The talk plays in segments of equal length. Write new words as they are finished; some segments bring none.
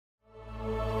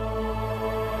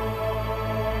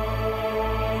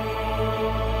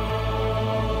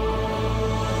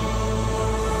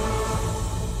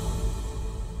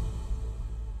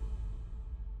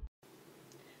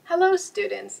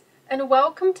students, and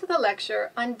welcome to the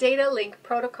lecture on data link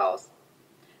protocols.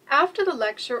 After the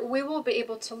lecture, we will be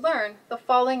able to learn the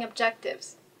following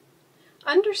objectives.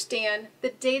 Understand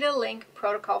the data link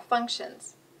protocol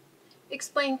functions.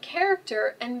 Explain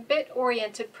character and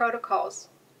bit-oriented protocols.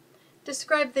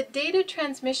 Describe the data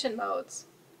transmission modes.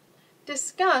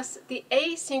 Discuss the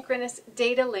asynchronous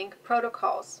data link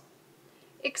protocols.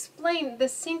 Explain the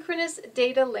synchronous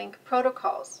data link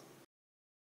protocols.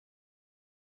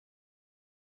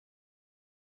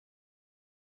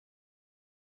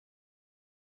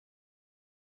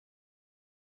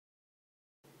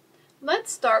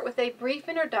 Let's start with a brief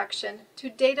introduction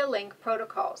to data link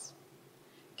protocols.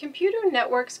 Computer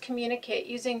networks communicate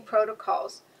using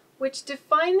protocols, which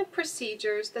define the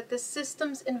procedures that the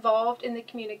systems involved in the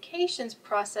communications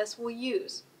process will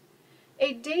use.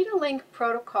 A data link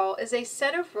protocol is a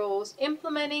set of rules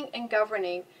implementing and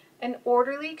governing an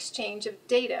orderly exchange of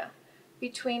data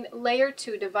between Layer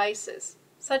 2 devices,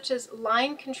 such as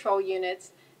line control units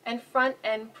and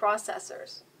front-end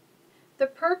processors. The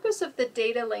purpose of the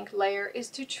data link layer is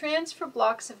to transfer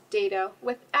blocks of data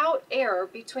without error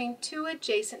between two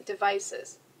adjacent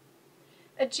devices.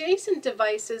 Adjacent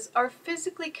devices are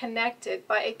physically connected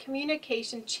by a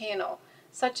communication channel,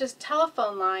 such as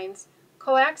telephone lines,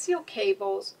 coaxial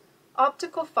cables,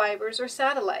 optical fibers, or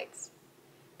satellites.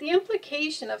 The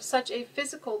implication of such a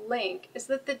physical link is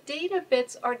that the data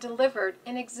bits are delivered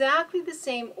in exactly the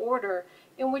same order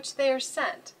in which they are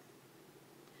sent.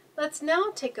 Let's now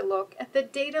take a look at the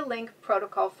data link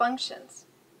protocol functions.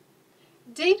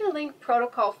 Data link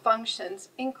protocol functions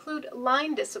include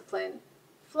line discipline,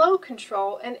 flow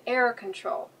control, and error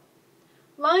control.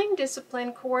 Line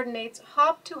discipline coordinates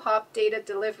hop-to-hop data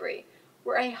delivery,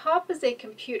 where a hop is a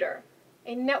computer,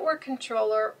 a network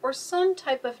controller, or some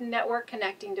type of network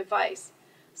connecting device,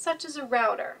 such as a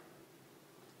router.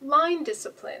 Line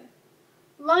discipline.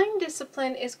 Line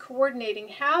discipline is coordinating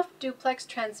half-duplex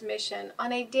transmission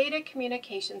on a data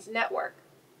communications network.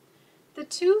 The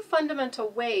two fundamental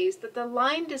ways that the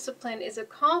line discipline is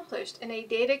accomplished in a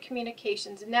data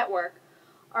communications network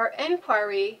are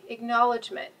inquiry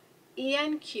acknowledgement,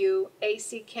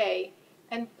 ENQ-ACK,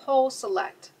 and pole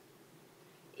select,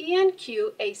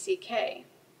 ENQ-ACK.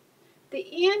 The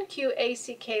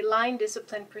ENQ-ACK line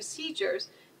discipline procedures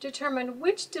determine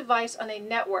which device on a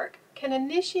network can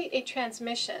initiate a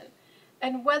transmission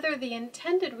and whether the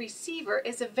intended receiver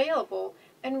is available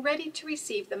and ready to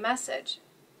receive the message.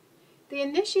 The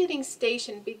initiating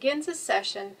station begins a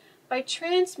session by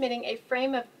transmitting a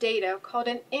frame of data called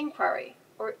an inquiry,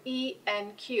 or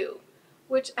ENQ,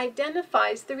 which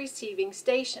identifies the receiving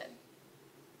station.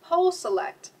 Pole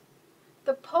select.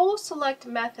 The pole select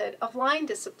method of line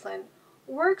discipline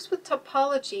works with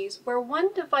topologies where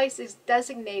one device is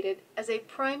designated as a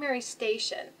primary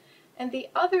station and the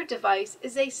other device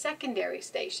is a secondary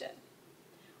station.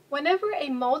 Whenever a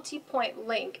multi-point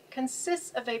link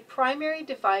consists of a primary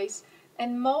device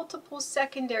and multiple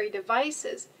secondary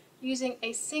devices using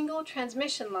a single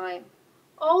transmission line,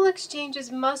 all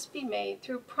exchanges must be made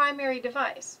through primary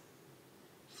device.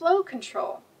 Flow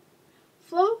control.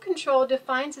 Flow control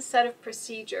defines a set of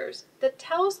procedures that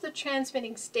tells the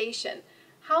transmitting station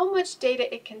how much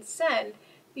data it can send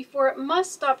before it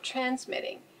must stop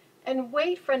transmitting and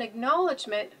wait for an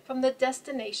acknowledgement from the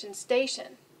destination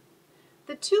station.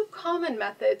 The two common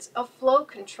methods of flow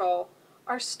control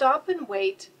are stop and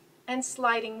wait and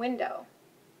sliding window.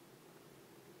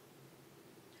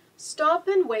 Stop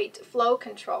and wait flow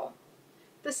control.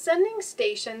 The sending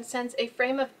station sends a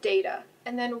frame of data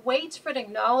and then waits for an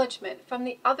acknowledgement from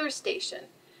the other station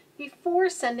before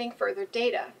sending further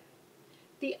data.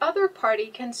 The other party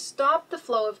can stop the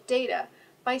flow of data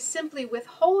by simply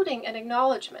withholding an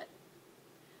acknowledgement.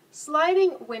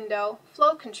 Sliding window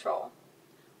flow control.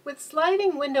 With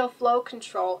sliding window flow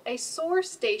control, a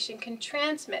source station can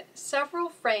transmit several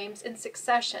frames in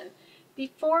succession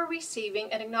before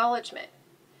receiving an acknowledgement.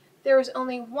 There is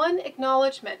only one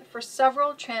acknowledgement for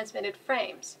several transmitted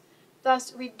frames,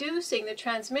 thus reducing the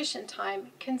transmission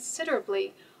time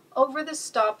considerably over the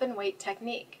stop and wait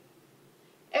technique.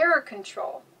 Error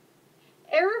control.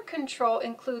 Error control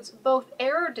includes both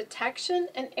error detection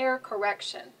and error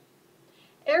correction.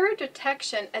 Error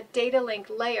detection at data link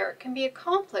layer can be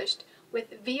accomplished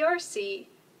with VRC,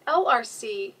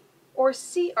 LRC, or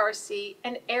CRC,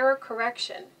 and error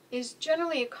correction is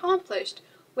generally accomplished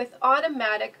with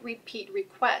automatic repeat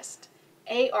request,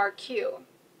 ARQ.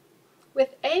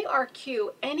 With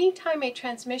ARQ, anytime a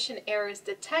transmission error is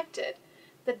detected,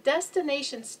 the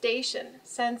destination station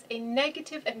sends a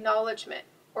negative acknowledgement,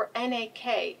 or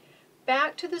NAK,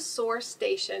 back to the source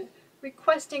station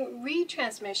requesting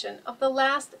retransmission of the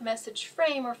last message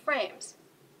frame or frames.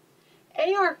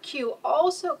 ARQ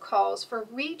also calls for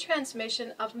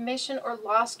retransmission of mission or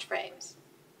lost frames.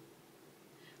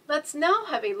 Let's now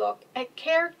have a look at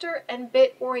character and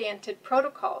bit-oriented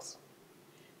protocols.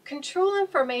 Control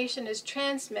information is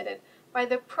transmitted by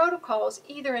the protocols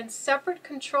either in separate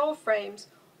control frames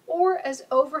or as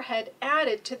overhead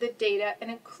added to the data and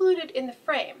included in the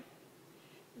frame.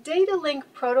 Data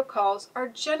link protocols are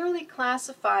generally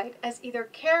classified as either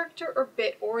character or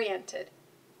bit-oriented.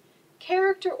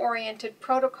 Character-oriented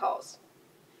protocols.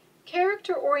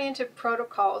 Character-oriented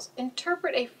protocols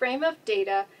interpret a frame of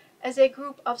data as a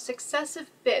group of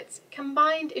successive bits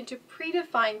combined into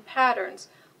predefined patterns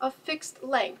of fixed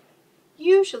length,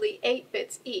 usually 8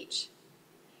 bits each.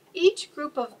 Each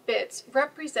group of bits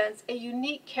represents a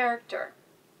unique character.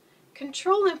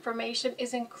 Control information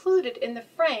is included in the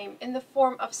frame in the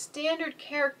form of standard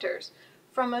characters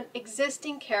from an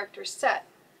existing character set,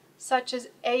 such as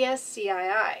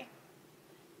ASCII.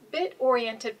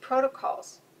 Bit-oriented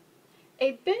protocols.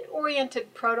 A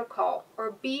bit-oriented protocol,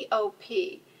 or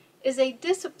BOP, is a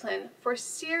discipline for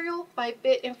serial by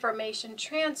bit information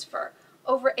transfer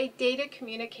over a data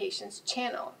communications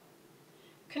channel.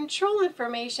 Control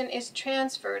information is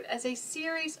transferred as a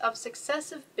series of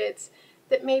successive bits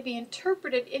that may be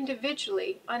interpreted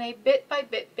individually on a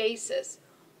bit-by-bit basis,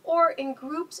 or in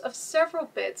groups of several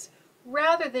bits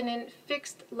rather than in a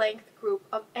fixed length group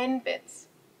of n bits.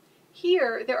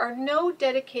 Here, there are no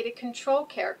dedicated control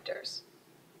characters.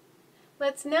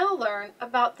 Let's now learn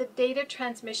about the data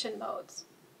transmission modes.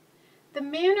 The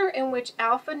manner in which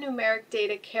alphanumeric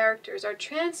data characters are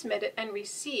transmitted and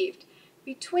received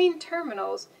between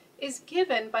terminals is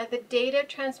given by the data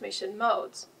transmission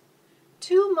modes.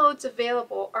 Two modes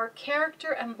available are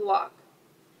character and block.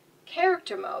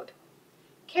 Character mode.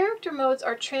 Character modes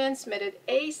are transmitted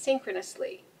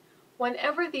asynchronously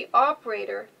whenever the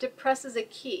operator depresses a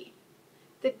key.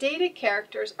 The data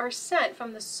characters are sent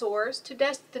from the source to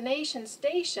destination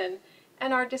station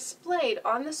and are displayed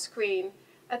on the screen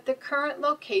at the current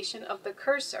location of the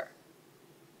cursor.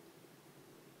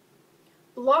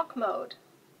 Block mode.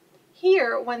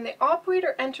 Here, when the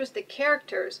operator enters the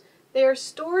characters, they are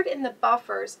stored in the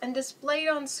buffers and displayed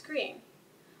on screen.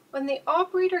 When the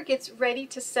operator gets ready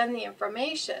to send the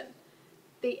information,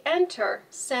 the enter,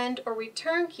 send, or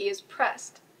return key is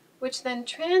pressed, which then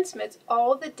transmits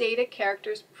all the data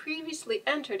characters previously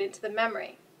entered into the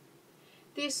memory.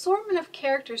 The assortment of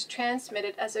characters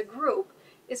transmitted as a group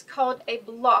is called a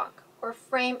block or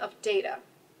frame of data.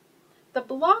 The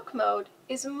block mode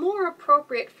is more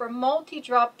appropriate for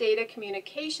multi-drop data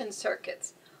communication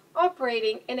circuits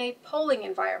operating in a polling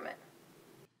environment.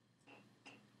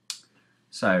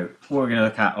 So what we're going to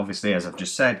look at, obviously, as I've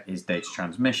just said, is data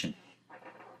transmission.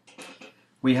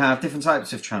 We have different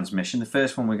types of transmission. The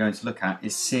first one we're going to look at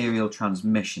is serial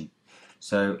transmission.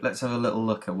 So let's have a little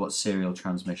look at what serial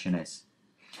transmission is.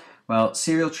 Well,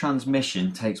 serial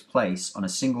transmission takes place on a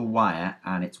single wire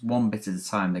and it's one bit at a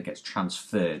time that gets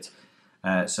transferred.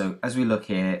 So as we look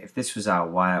here, if this was our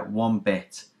wire, one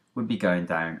bit would be going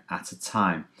down at a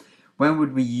time. When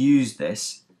would we use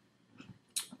this?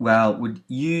 Well, we'd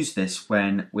use this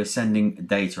when we're sending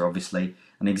data, obviously.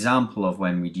 An example of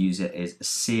when we'd use it is a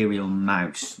serial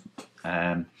mouse.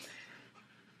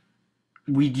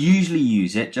 We'd usually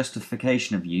use it,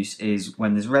 justification of use, is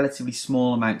when there's relatively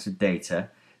small amounts of data,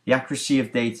 the accuracy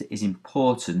of data is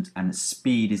important and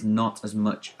speed is not as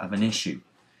much of an issue.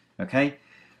 Okay?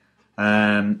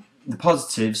 The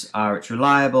positives are it's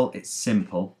reliable, it's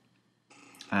simple,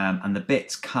 and the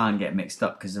bits can't get mixed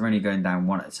up because they're only going down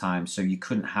one at a time, so you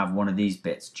couldn't have one of these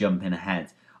bits jumping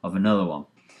ahead of another one.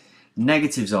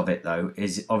 Negatives of it, though,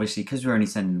 is obviously because we're only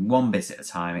sending one bit at a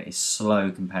time, it is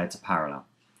slow compared to parallel.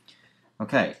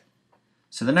 Okay,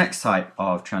 so the next type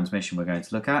of transmission we're going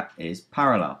to look at is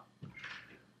parallel.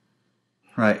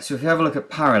 Right, so if you have a look at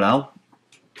parallel,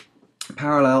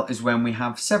 parallel is when we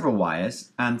have several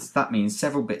wires, and that means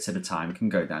several bits at a time can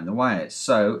go down the wires.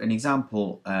 So an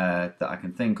example that I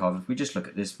can think of, if we just look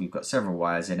at this, we've got several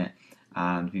wires in it,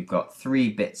 and we've got 3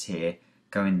 bits here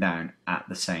going down at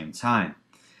the same time.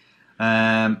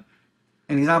 An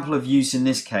example of use in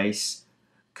this case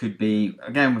could be,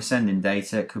 again, we're sending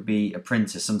data, it could be a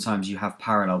printer. Sometimes you have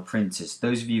parallel printers.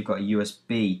 Those of you who've got a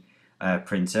USB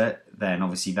printer, then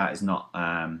obviously that is not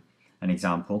an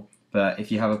example. But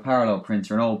if you have a parallel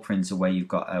printer, an old printer where you've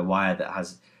got a wire that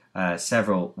has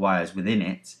several wires within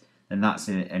it, then that's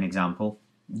an example.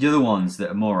 The other ones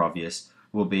that are more obvious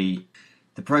will be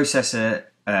the processor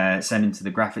sending to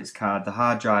the graphics card, the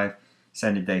hard drive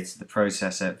sending data to the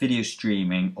processor, video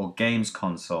streaming or games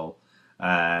console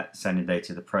sending data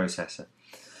to the processor.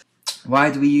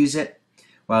 Why do we use it?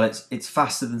 Well, it's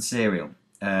faster than serial.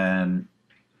 The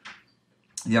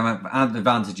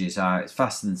advantages are it's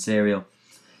faster than serial.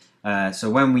 So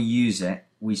when we use it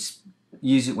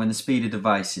when the speed of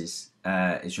devices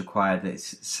is required that it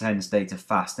sends data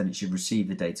fast and it should receive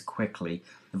the data quickly.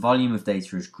 The volume of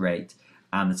data is great,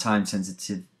 and the time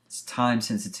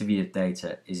sensitivity of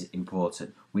data is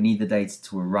important. We need the data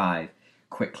to arrive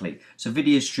quickly. So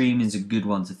video streaming is a good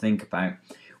one to think about.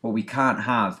 What we can't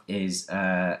have is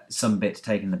some bits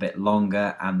taking a bit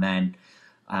longer and then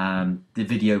the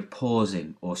video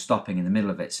pausing or stopping in the middle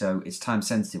of it. So it's time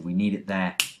sensitive. We need it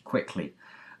there quickly.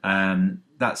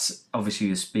 That's obviously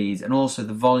the speed, and also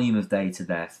the volume of data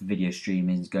there for video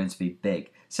streaming is going to be big.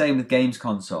 Same with games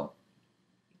console.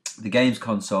 The games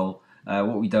console,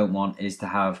 what we don't want is to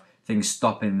have things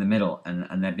stopping in the middle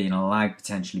and there being a lag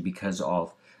potentially because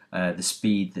of the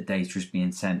speed that data is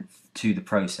being sent to the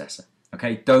processor.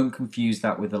 Okay, don't confuse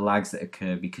that with the lags that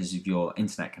occur because of your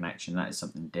internet connection. That is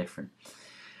something different.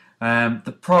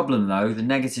 The problem though, the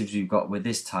negatives we've got with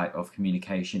this type of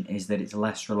communication is that it's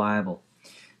less reliable.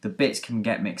 The bits can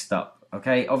get mixed up.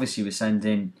 Okay, obviously we're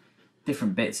sending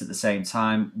different bits at the same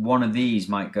time. One of these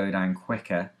might go down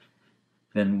quicker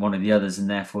than one of the others, and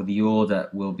therefore the order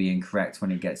will be incorrect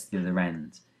when it gets to the other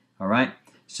end. Alright,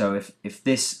 so if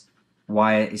this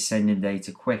wire is sending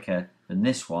data quicker than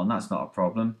this one, that's not a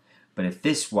problem. But if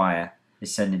this wire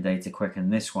is sending data quicker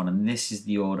than this one, and this is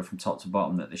the order from top to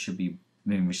bottom that they should be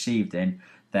being received in,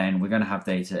 then we're going to have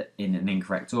data in an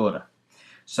incorrect order.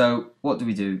 So what do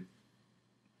we do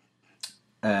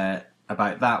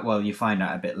about that? Well, you find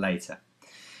out a bit later.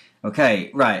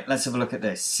 Okay, right, let's have a look at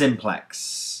this.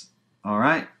 Simplex.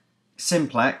 Alright,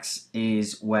 simplex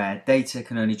is where data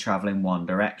can only travel in one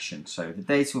direction. So the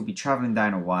data will be traveling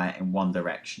down a wire in one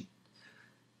direction.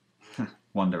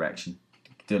 One direction.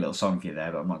 Do a little song for you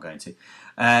there, but I'm not going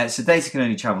to. So data can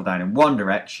only travel down in one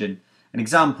direction. An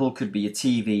example could be your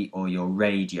TV or your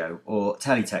radio or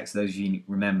teletext. Those of you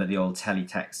remember the old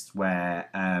teletext where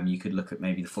you could look at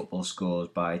maybe the football scores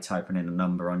by typing in a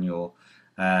number on your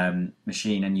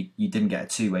machine, and you didn't get a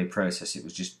two-way process. It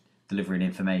was just delivering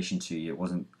information to you. It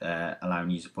wasn't allowing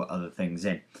you to put other things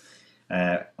in.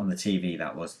 On the TV,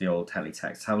 that was the old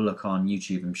teletext. Have a look on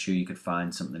YouTube. I'm sure you could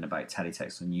find something about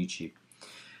teletext on YouTube.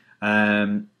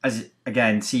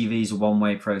 Again, TV is a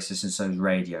one-way process, and so is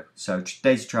radio. So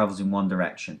data travels in one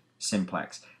direction.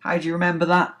 Simplex. How do you remember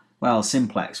that? Well,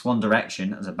 Simplex, One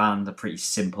Direction as a band are pretty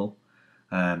simple.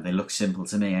 They look simple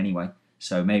to me anyway.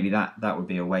 So maybe that would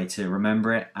be a way to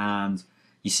remember it. And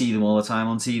you see them all the time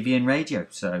on TV and radio.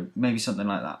 So maybe something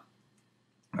like that.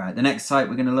 Right. The next type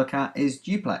we're going to look at is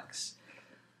duplex,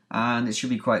 and it should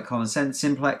be quite common sense.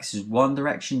 Simplex is one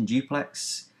direction.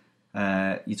 Duplex,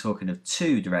 you're talking of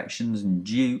two directions, and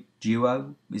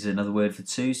duo is another word for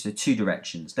two, so two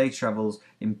directions. Data travels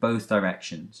in both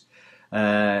directions.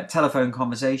 Telephone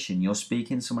conversation, you're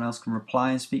speaking, someone else can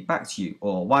reply and speak back to you.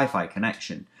 Or Wi-Fi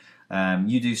connection,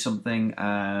 you do something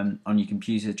on your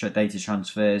computer, data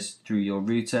transfers through your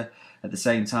router. At the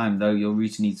same time though, your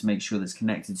router needs to make sure that it's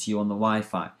connected to you on the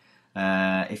Wi-Fi.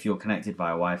 If you're connected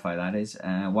via Wi-Fi, that is.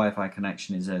 Wi-Fi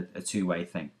connection is a two-way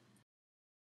thing.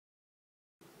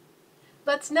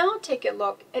 Let's now take a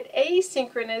look at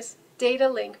asynchronous data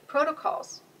link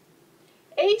protocols.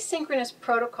 Asynchronous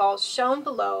protocols shown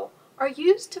below are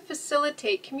used to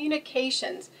facilitate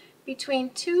communications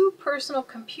between two personal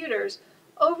computers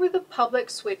over the public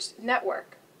switched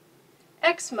network.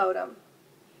 X-modem.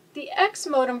 The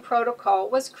X-modem protocol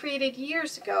was created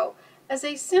years ago as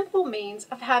a simple means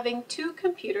of having two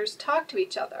computers talk to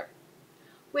each other.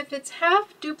 With its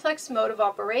half-duplex mode of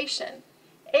operation,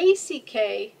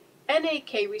 ACK,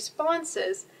 NAK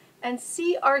responses, and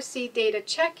CRC data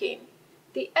checking,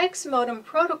 the X-modem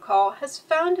protocol has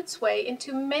found its way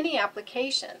into many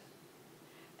applications.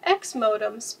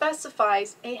 X-modem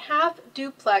specifies a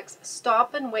half-duplex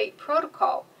stop-and-wait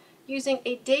protocol using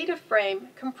a data frame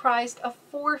comprised of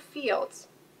 4 fields.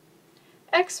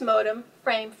 X-modem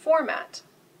frame format.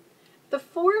 The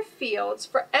 4 fields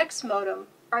for X-modem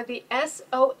are the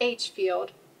SOH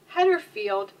field, header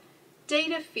field,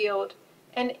 data field,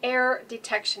 and error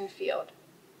detection field.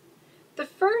 The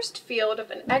first field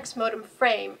of an X-modem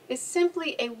frame is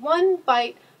simply a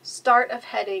 1-byte start of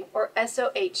heading or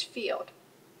SOH field.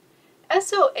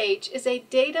 SOH is a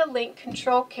data link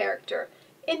control character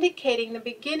indicating the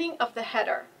beginning of the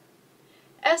header.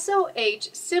 SOH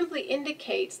simply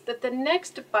indicates that the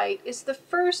next byte is the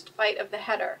first byte of the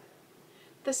header.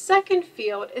 The second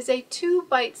field is a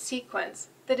 2-byte sequence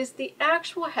that is the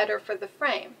actual header for the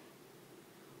frame.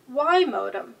 Y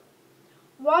modem.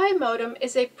 Y modem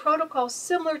is a protocol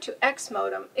similar to X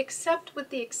modem, except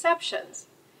with the exceptions.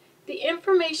 The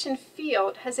information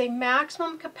field has a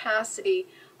maximum capacity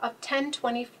of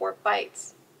 1024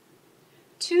 bytes.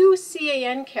 2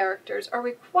 CAN characters are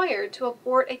required to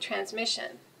abort a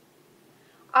transmission.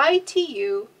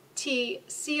 ITU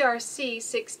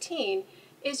TCRC16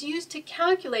 is used to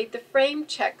calculate the frame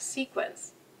check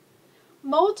sequence.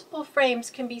 Multiple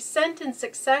frames can be sent in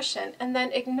succession and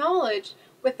then acknowledged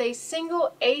with a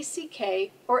single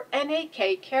ACK or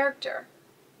NAK character.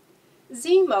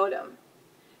 Z modem.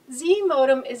 Z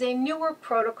modem is a newer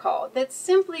protocol that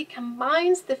simply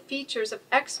combines the features of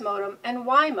X modem and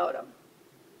Y modem.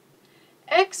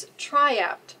 X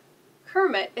Triapt.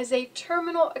 Kermit is a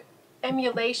terminal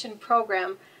emulation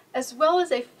program as well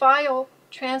as a file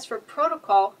transfer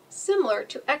protocol similar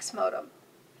to X modem.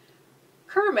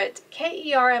 Kermit,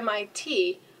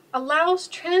 K-E-R-M-I-T, allows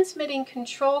transmitting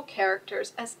control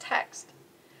characters as text.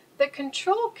 The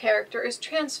control character is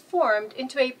transformed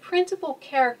into a printable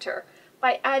character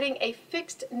by adding a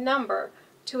fixed number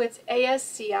to its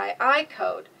ASCII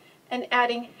code and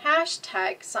adding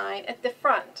hashtag sign at the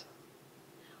front.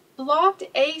 Blocked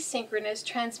asynchronous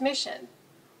transmission,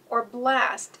 or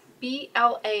BLAST,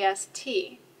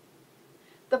 B-L-A-S-T.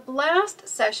 The BLAST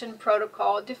session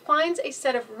protocol defines a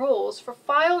set of rules for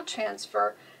file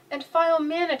transfer and file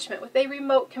management with a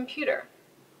remote computer.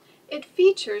 It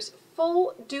features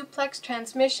full duplex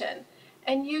transmission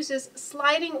and uses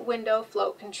sliding window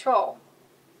flow control.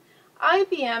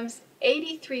 IBM's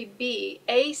 83B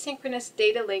asynchronous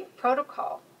data link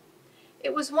protocol.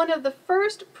 It was one of the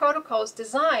first protocols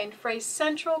designed for a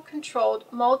central controlled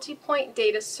multi-point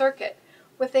data circuit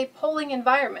with a polling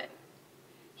environment.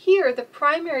 Here, the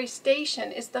primary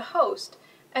station is the host,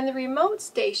 and the remote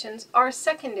stations are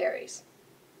secondaries.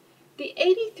 The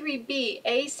 83B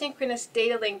asynchronous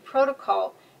data link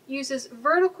protocol uses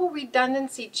vertical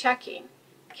redundancy checking,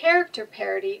 character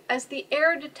parity as the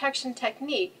error detection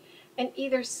technique, and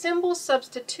either symbol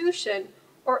substitution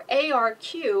or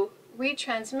ARQ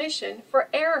retransmission for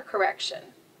error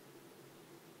correction.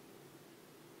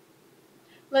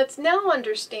 Let's now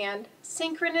understand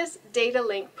synchronous data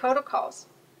link protocols.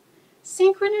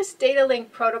 Synchronous data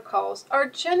link protocols are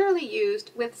generally used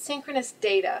with synchronous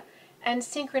data and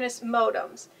synchronous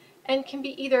modems and can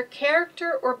be either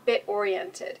character or bit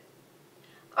oriented.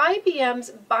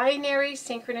 IBM's Binary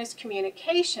Synchronous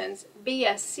Communications,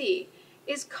 BSC,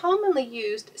 is commonly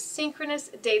used synchronous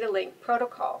data link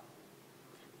protocol.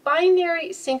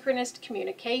 Binary Synchronous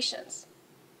Communications.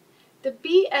 The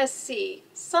BSC,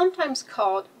 sometimes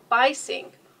called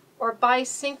BiSync or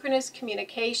Bisynchronous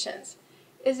Communications,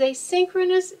 is a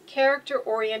synchronous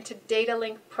character-oriented data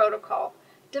link protocol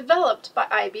developed by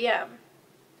IBM.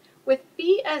 With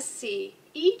BSC,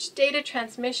 each data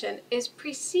transmission is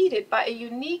preceded by a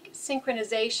unique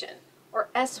synchronization, or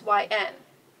SYN.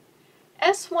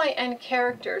 SYN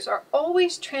characters are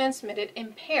always transmitted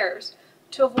in pairs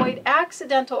to avoid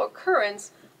accidental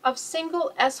occurrence of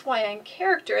single SYN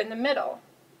character in the middle.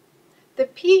 The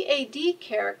PAD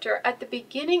character at the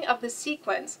beginning of the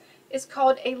sequence is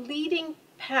called a leading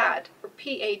pad, or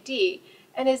PAD,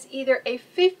 and is either a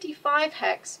 55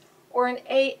 hex or an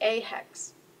AA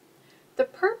hex. The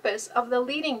purpose of the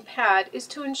leading pad is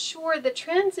to ensure that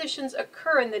transitions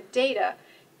occur in the data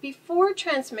before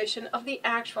transmission of the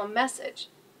actual message.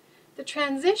 The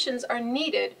transitions are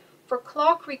needed for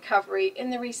clock recovery in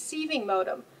the receiving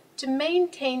modem to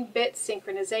maintain bit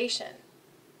synchronization.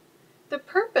 The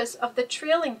purpose of the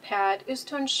trailing pad is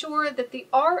to ensure that the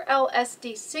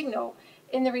RLSD signal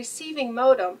in the receiving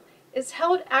modem is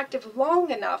held active long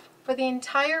enough for the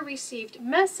entire received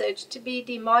message to be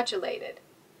demodulated.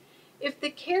 If the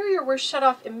carrier were shut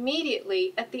off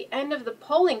immediately at the end of the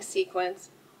polling sequence,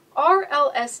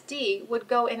 RLSD would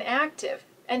go inactive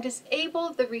and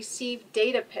disable the received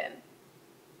data pin.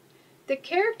 The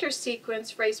character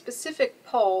sequence for a specific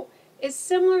poll is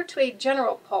similar to a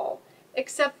general poll,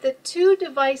 except that two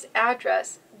device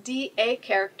address DA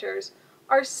characters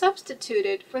are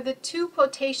substituted for the two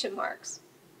quotation marks.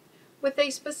 With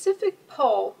a specific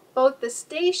poll, both the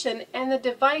station and the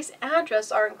device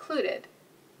address are included.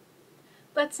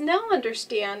 Let's now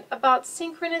understand about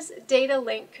synchronous data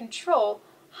link control,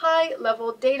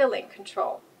 high-level data link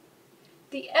control.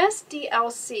 The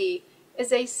SDLC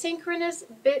is a synchronous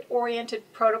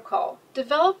bit-oriented protocol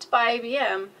developed by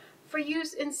IBM for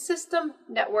use in system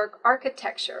network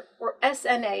architecture, or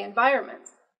SNA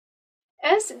environments.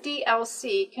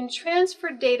 SDLC can transfer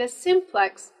data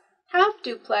simplex,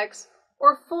 half-duplex,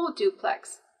 or full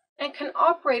duplex, and can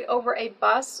operate over a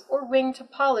bus or ring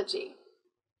topology.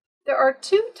 There are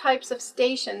two types of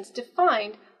stations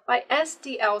defined by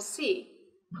SDLC,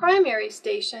 primary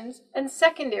stations, and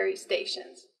secondary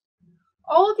stations.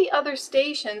 All the other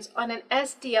stations on an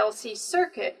SDLC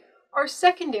circuit are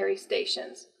secondary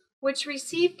stations, which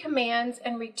receive commands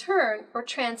and return or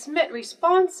transmit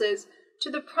responses to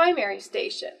the primary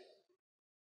station.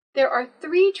 There are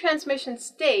three transmission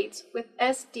states with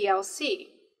SDLC: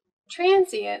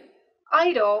 transient,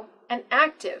 idle, and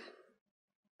active.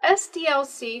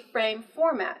 SDLC frame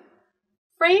format.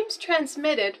 Frames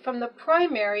transmitted from the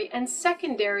primary and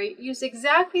secondary use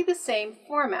exactly the same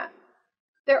format.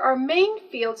 There are main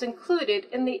fields included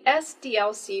in the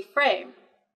SDLC frame.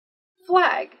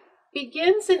 Flag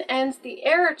begins and ends the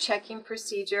error checking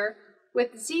procedure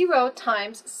with 0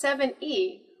 times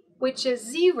 7E, which is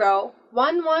 0,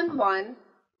 111,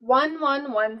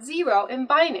 1110 in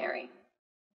binary.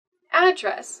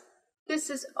 Address. This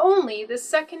is only the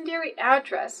secondary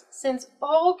address since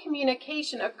all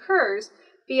communication occurs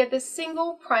via the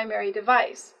single primary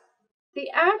device. The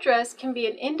address can be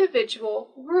an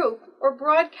individual, group, or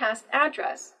broadcast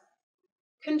address.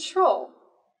 Control.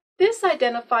 This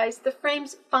identifies the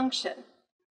frame's function.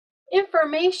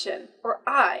 Information, or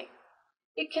I.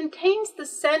 It contains the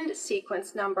send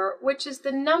sequence number, which is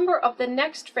the number of the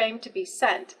next frame to be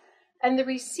sent, and the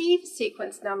receive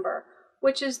sequence number,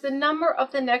 which is the number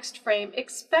of the next frame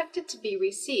expected to be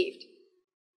received.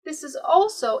 This is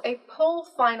also a poll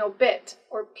final bit,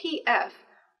 or PF,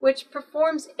 which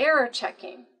performs error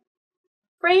checking.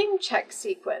 Frame check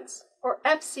sequence, or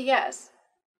FCS.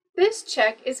 This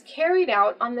check is carried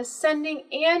out on the sending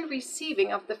and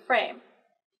receiving of the frame.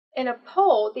 In a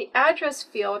poll, the address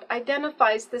field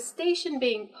identifies the station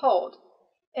being polled.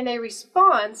 In a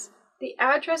response, the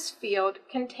address field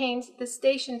contains the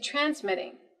station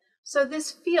transmitting, so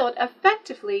this field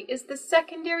effectively is the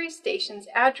secondary station's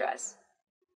address.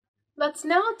 Let's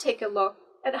now take a look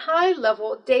at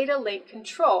High-Level Data Link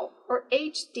Control, or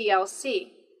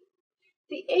HDLC.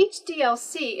 The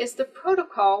HDLC is the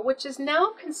protocol which is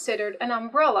now considered an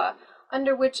umbrella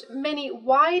under which many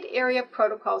wide area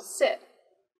protocols sit.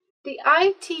 The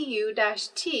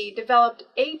ITU-T developed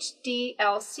HDLC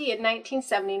in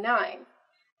 1979,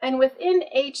 and within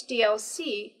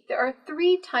HDLC there are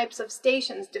three types of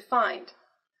stations defined.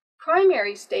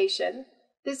 Primary station.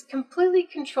 This completely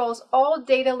controls all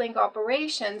data link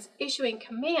operations, issuing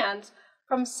commands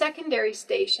from secondary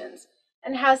stations,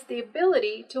 and has the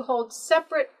ability to hold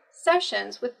separate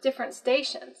sessions with different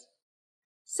stations.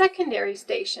 Secondary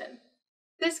station.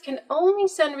 This can only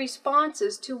send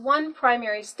responses to one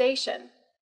primary station.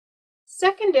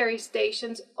 Secondary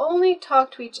stations only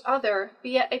talk to each other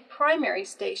via a primary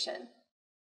station.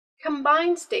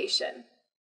 Combined station.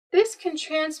 This can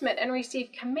transmit and receive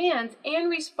commands and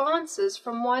responses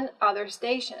from one other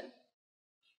station.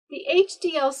 The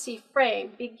HDLC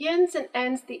frame begins and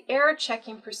ends the error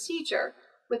checking procedure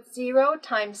with 0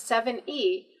 times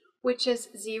 7E, which is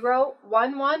 0,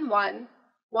 111,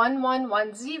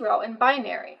 1110 in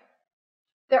binary.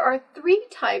 There are three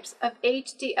types of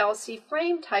HDLC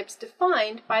frame types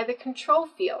defined by the control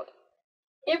field.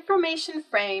 Information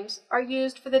frames are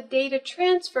used for the data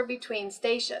transfer between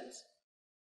stations.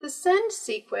 The send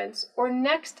sequence, or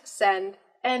next send,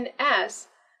 NS,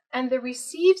 and the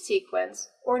receive sequence,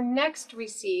 or next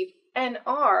receive,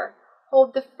 NR,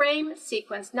 hold the frame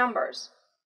sequence numbers.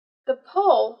 The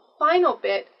poll final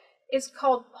bit is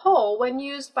called poll when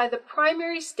used by the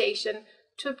primary station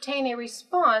to obtain a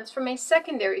response from a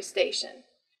secondary station,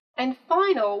 and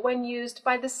final when used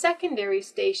by the secondary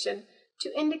station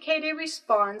to indicate a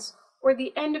response or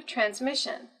the end of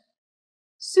transmission.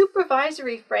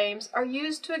 Supervisory frames are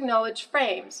used to acknowledge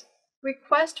frames,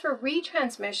 request for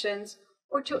retransmissions,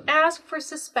 or to ask for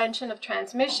suspension of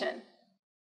transmission.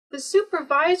 The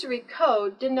supervisory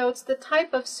code denotes the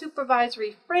type of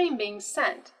supervisory frame being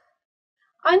sent.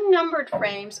 Unnumbered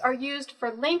frames are used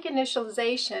for link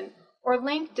initialization or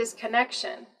link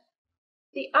disconnection.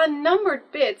 The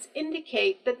unnumbered bits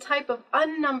indicate the type of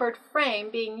unnumbered frame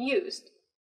being used.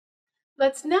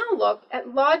 Let's now look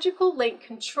at Logical Link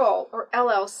Control, or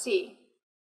LLC.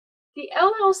 The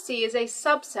LLC is a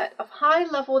subset of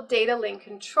High-Level Data Link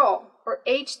Control, or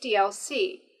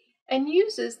HDLC, and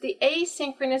uses the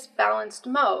Asynchronous Balanced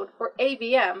Mode, or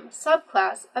ABM,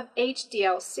 subclass of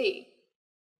HDLC.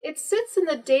 It sits in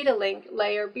the data link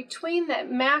layer between the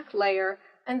MAC layer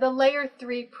and the Layer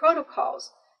 3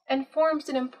 protocols, and forms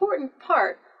an important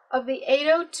part of the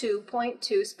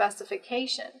 802.2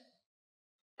 specification.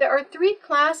 There are three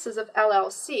classes of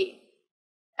LLC.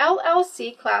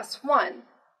 LLC Class 1,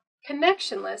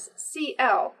 Connectionless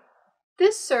CL.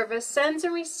 This service sends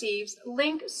and receives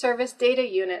Link Service Data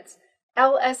Units,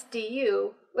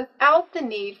 LSDU, without the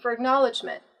need for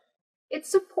acknowledgement. It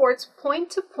supports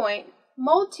point-to-point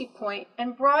multi-point,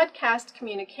 and broadcast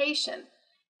communication,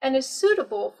 and is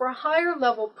suitable for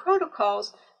higher-level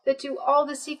protocols that do all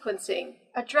the sequencing,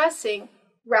 addressing,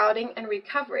 routing, and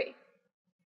recovery.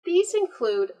 These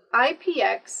include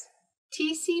IPX,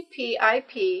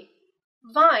 TCP/IP,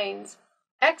 VINES,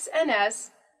 XNS,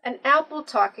 and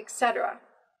AppleTalk, etc.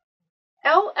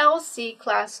 LLC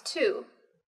Class 2,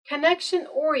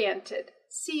 Connection-Oriented,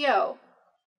 CO.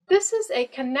 This is a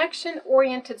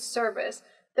connection-oriented service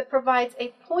that provides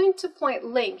a point-to-point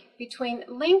link between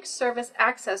Link Service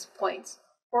Access Points,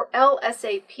 or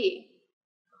LSAP.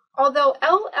 Although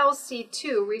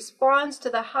LLC2 responds to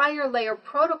the higher layer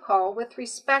protocol with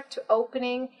respect to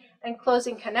opening and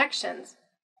closing connections,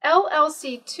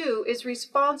 LLC2 is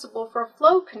responsible for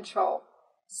flow control,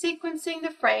 sequencing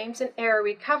the frames and error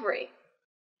recovery.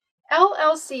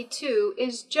 LLC2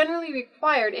 is generally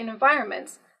required in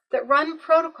environments that run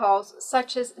protocols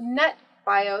such as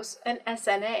NetBIOS and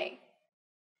SNA.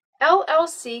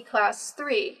 LLC Class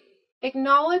 3,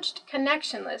 Acknowledged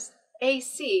Connectionless,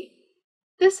 AC.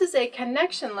 This is a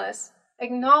connectionless,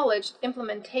 acknowledged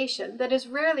implementation that is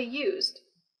rarely used.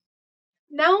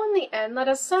 Now in the end, let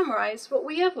us summarize what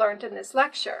we have learned in this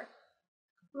lecture.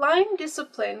 Line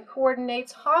discipline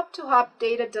coordinates hop-to-hop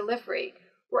data delivery,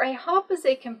 where a hop is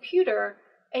a computer,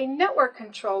 a network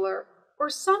controller, or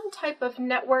some type of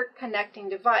network connecting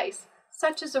device,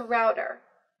 such as a router.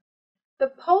 The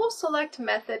pole select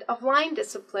method of line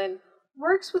discipline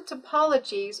works with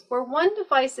topologies where one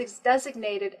device is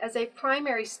designated as a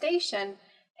primary station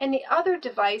and the other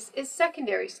device is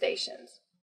secondary stations.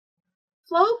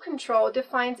 Flow control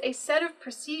defines a set of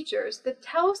procedures that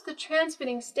tells the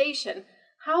transmitting station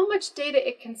how much data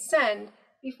it can send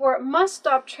before it must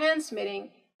stop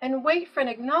transmitting and wait for an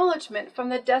acknowledgement from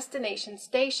the destination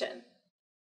station.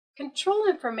 Control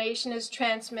information is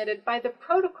transmitted by the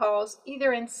protocols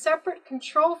either in separate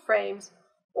control frames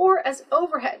or as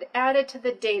overhead added to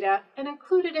the data and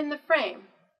included in the frame.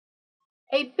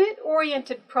 A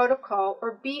bit-oriented protocol,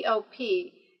 or BOP,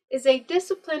 is a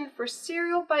discipline for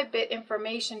serial by bit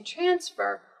information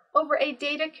transfer over a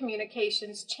data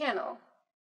communications channel.